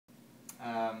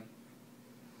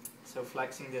So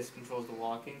flexing this controls the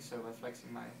walking, so by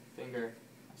flexing my finger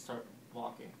I start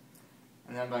walking.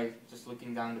 And then by just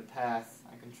looking down the path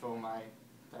I control my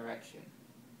direction.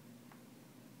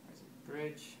 There's a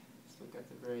bridge, let's look at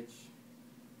the bridge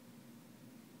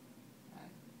and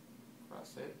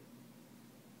cross it.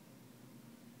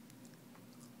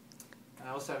 And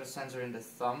I also have a sensor in the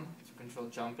thumb to control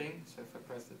jumping, so if I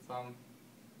press the thumb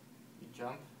you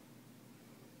jump.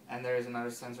 And there is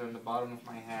another sensor on the bottom of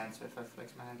my hand, so if I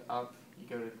flex my hand up, you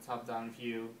go to the top-down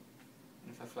view,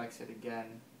 and if I flex it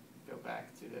again, you go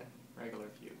back to the regular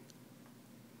view.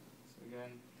 So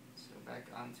again, let's go back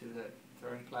onto the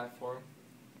throwing platform.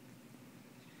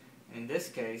 And in this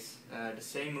case, the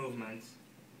same movement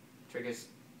triggers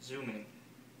zooming.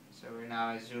 So now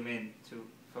I zoom in to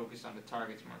focus on the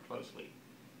targets more closely.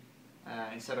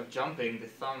 Instead of jumping, the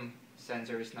thumb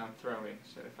sensor is now throwing,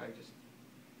 so if I just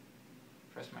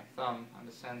press my thumb on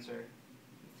the sensor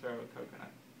and throw a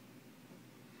coconut.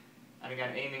 And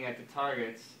again, aiming at the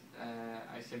targets,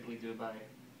 I simply do by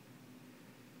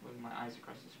moving my eyes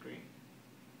across the screen.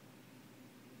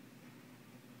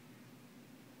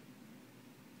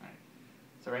 Right.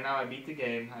 So right now I beat the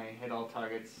game, I hit all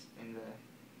targets in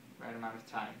the right amount of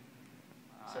time.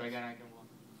 So again I can walk.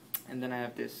 And then I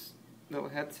have this little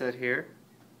headset here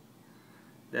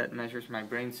that measures my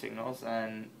brain signals,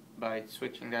 and by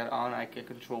switching that on, I can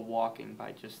control walking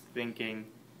by just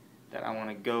thinking that I want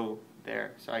to go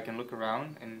there. So I can look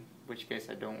around, in which case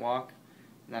I don't walk,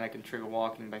 and then I can trigger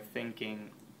walking by thinking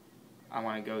I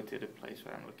want to go to the place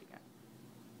where I'm looking at.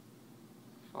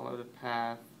 Follow the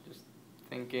path, just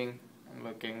thinking and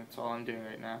looking, that's all I'm doing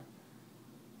right now.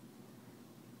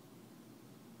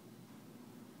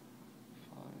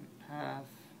 Following the path.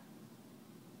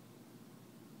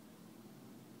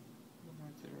 A little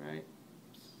more to the right.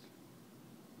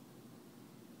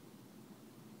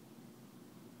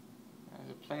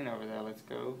 There's a plane over there, let's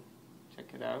go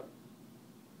check it out.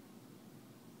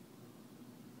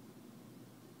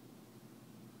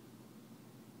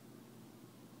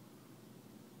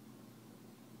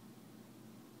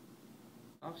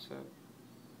 Also, look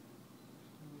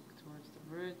towards the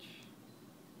bridge.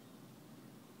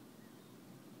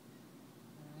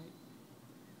 Alright.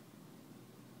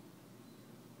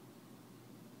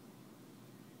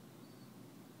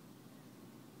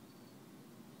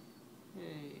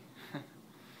 Yay.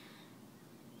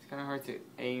 It's kind of hard to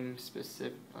aim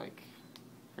specific, like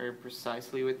very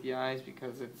precisely with the eyes,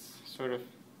 because it's sort of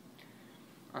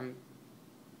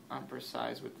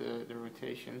unprecise with the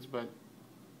rotations, but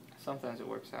sometimes it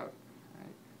works out.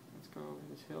 Right, let's go over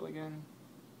this hill again.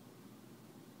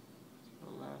 To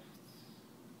the left.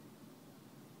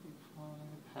 Keep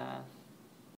following the path.